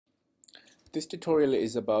This tutorial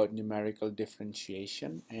is about numerical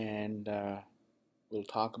differentiation, and we'll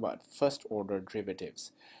talk about first order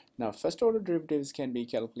derivatives. Now, first order derivatives can be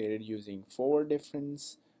calculated using forward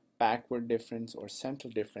difference, backward difference, or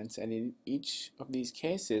central difference, and in each of these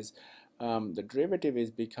cases the derivative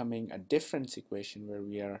is becoming a difference equation where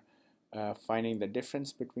we are finding the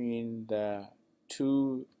difference between the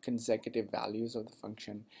two consecutive values of the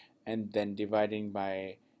function and then dividing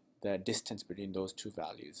by the distance between those two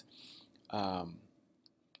values.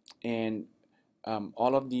 And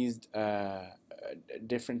all of these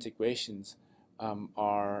difference equations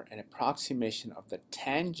are an approximation of the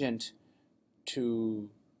tangent to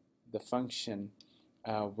the function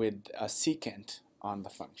with a secant on the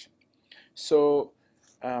function. So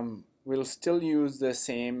we'll still use the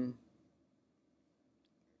same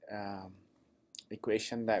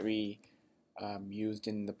equation that we used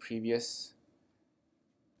in the previous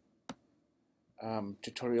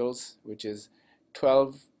tutorials, which is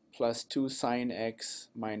 12 plus 2 sine x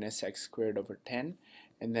minus x squared over 10,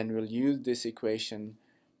 and then we'll use this equation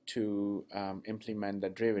to implement the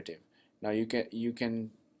derivative. Now you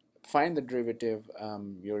can find the derivative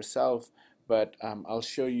yourself, but I'll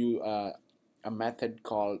show you a method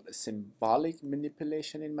called symbolic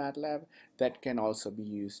manipulation in MATLAB that can also be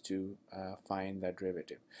used to find the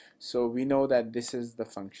derivative. So we know that this is the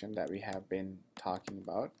function that we have been talking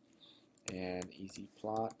about, and easy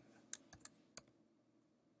plot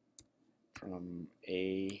from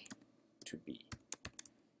A to B.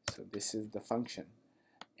 So this is the function,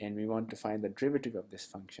 and we want to find the derivative of this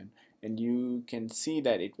function, and you can see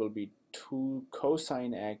that it will be 2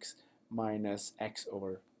 cosine x minus x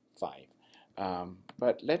over 5.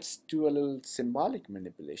 But let's do a little symbolic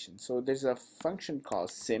manipulation. So there's a function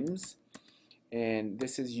called sims, and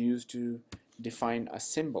this is used to define a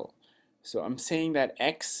symbol. So I'm saying that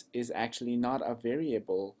x is actually not a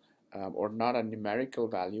variable or not a numerical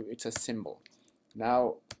value, it's a symbol.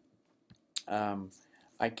 Now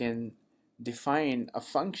I can define a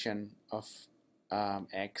function of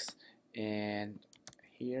x, and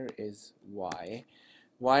here is y.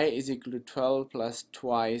 Y is equal to 12 plus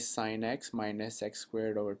twice sine x minus x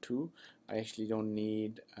squared over 2. I actually don't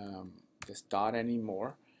need this dot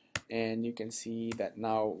anymore, and you can see that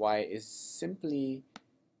now y is simply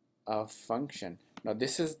a function. Now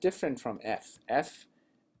this is different from f. F,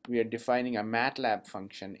 we are defining a MATLAB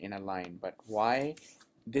function in a line, but y,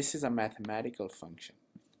 this is a mathematical function.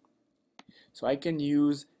 So I can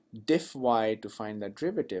use diff y to find the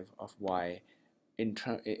derivative of y in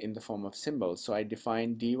the form of symbols. So I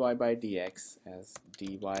define dy by dx as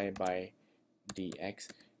dy by dx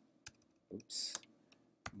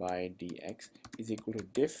by dx is equal to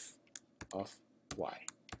diff of y.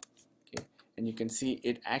 Okay, and you can see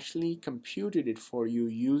it actually computed it for you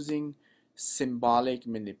using symbolic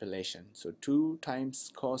manipulation. So 2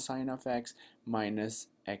 times cosine of x minus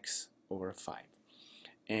x over 5.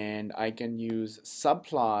 And I can use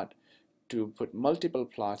subplot to put multiple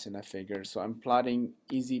plots in a figure. So I'm plotting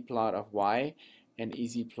easy plot of y and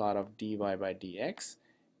easy plot of dy by dx.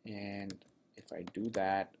 And if I do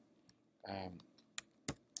that,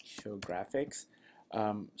 show graphics.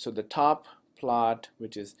 So the top plot,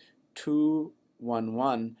 which is 2, 1,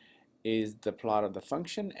 1, is the plot of the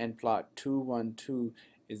function, and plot 2, 1, 2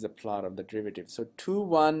 is the plot of the derivative. So 2,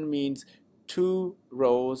 1 means 2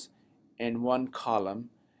 rows and 1 column,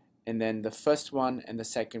 and then the first one and the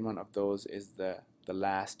second one of those is the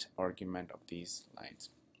last argument of these lines.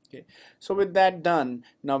 Okay, so with that done,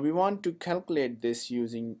 now we want to calculate this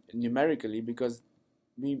using numerically, because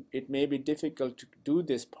it may be difficult to do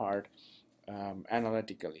this part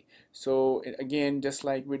analytically. So again, just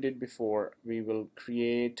like we did before, we will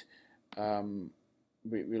create the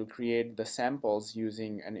samples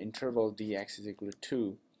using an interval dx is equal to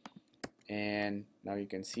 2, and now you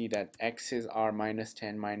can see that x's are minus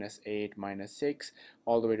 10, minus 8, minus 6,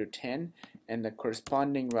 all the way to 10, and the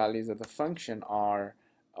corresponding values of the function are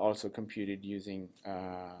also computed using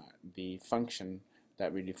the function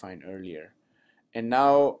that we defined earlier. And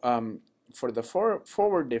now for the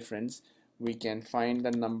forward difference, we can find the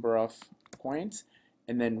number of points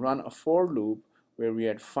and then run a for loop where we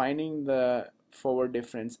are finding the forward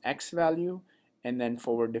difference x value and then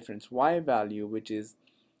forward difference y value, which is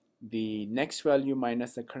the next value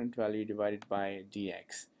minus the current value divided by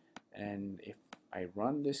dx. And if I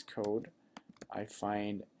run this code, I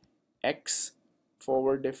find x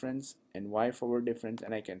forward difference and y forward difference,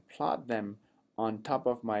 and I can plot them on top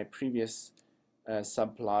of my previous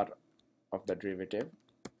subplot of the derivative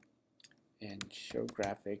and show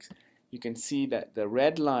graphics. You can see that the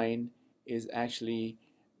red line is actually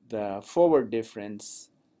the forward difference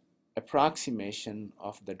approximation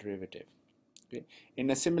of the derivative. Okay. In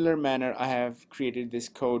a similar manner, I have created this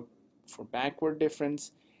code for backward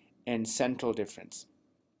difference and central difference.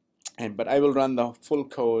 But I will run the full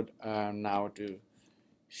code now to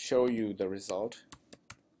show you the result.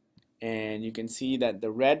 And you can see that the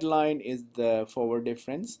red line is the forward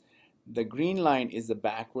difference, the green line is the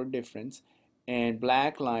backward difference, and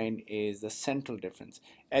black line is the central difference.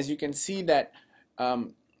 As you can see that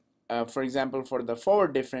for example, for the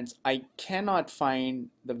forward difference, I cannot find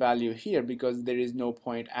the value here because there is no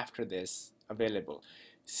point after this available.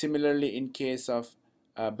 Similarly, in case of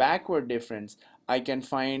backward difference, I can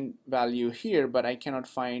find value here, but I cannot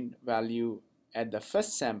find value at the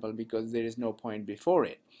first sample because there is no point before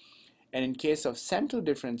it. And in case of central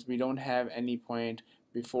difference, we don't have any point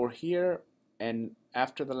before here and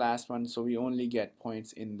after the last one, so we only get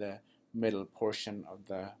points in the middle portion of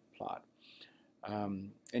the plot.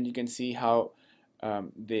 And you can see how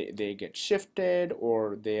they get shifted,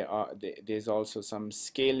 or there's also some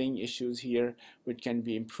scaling issues here which can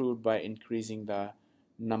be improved by increasing the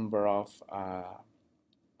number of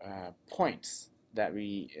points that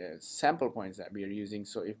sample points that we are using.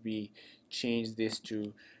 So if we change this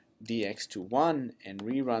to dx to 1 and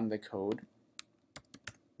rerun the code,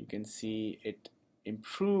 you can see it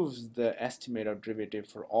improves the estimate of derivative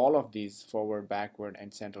for all of these forward, backward,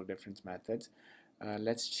 and central difference methods.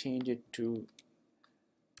 Let's change it to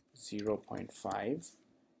 0.5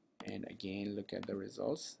 and again look at the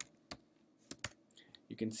results.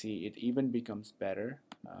 You can see it even becomes better.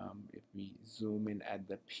 If we zoom in at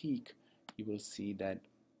the peak, you will see that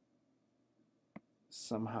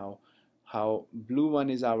somehow how blue one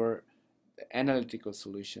is our analytical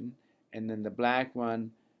solution, and then the black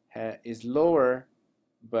one is lower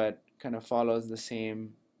but kind of follows the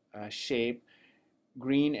same shape.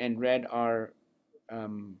 Green and red are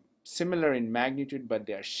similar in magnitude, but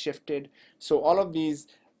they are shifted. So all of these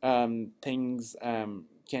things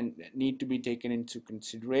can need to be taken into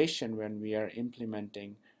consideration when we are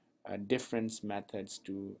implementing difference methods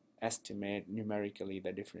to estimate numerically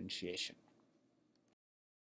the differentiation.